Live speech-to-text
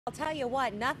I'll tell you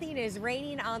what, nothing is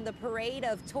raining on the parade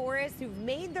of tourists who've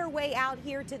made their way out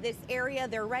here to this area.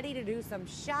 They're ready to do some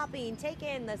shopping, take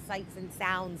in the sights and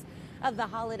sounds of the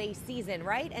holiday season,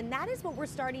 right? And that is what we're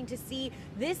starting to see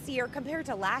this year compared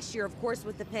to last year, of course,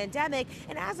 with the pandemic.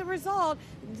 And as a result,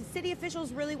 the city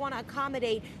officials really want to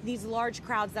accommodate these large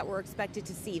crowds that we're expected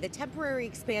to see. The temporary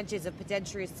expansions of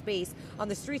pedestrian space on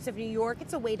the streets of New York,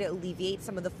 it's a way to alleviate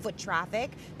some of the foot traffic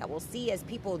that we'll see as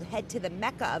people head to the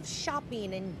mecca of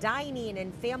shopping and dining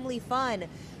and family fun.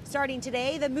 Starting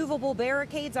today, the movable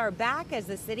barricades are back as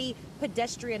the city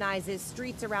pedestrianizes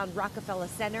streets around Rockefeller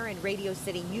Center and Radio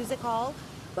City Music Hall.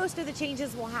 Most of the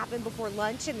changes will happen before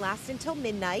lunch and last until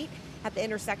midnight. At the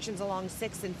intersections along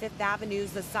 6th and 5th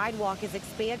Avenues, the sidewalk is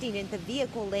expanding into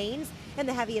vehicle lanes and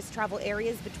the heaviest travel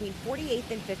areas between 48th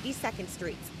and 52nd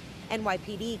Streets.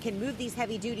 NYPD can move these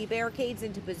heavy-duty barricades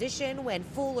into position when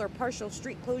full or partial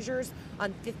street closures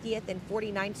on 50th and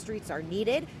 49th Streets are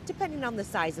needed, depending on the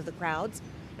size of the crowds.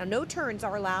 Now, no turns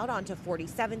are allowed onto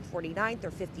 47th, 49th,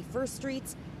 or 51st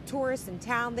Streets. Tourists in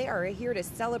town, they are here to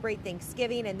celebrate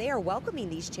Thanksgiving, and they are welcoming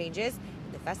these changes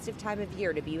in the festive time of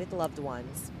year to be with loved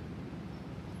ones.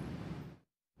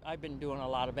 I've been doing a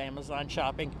lot of Amazon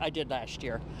shopping. I did last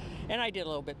year, and I did a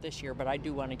little bit this year, but I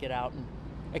do want to get out and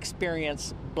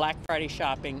experience Black Friday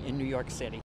shopping in New York City.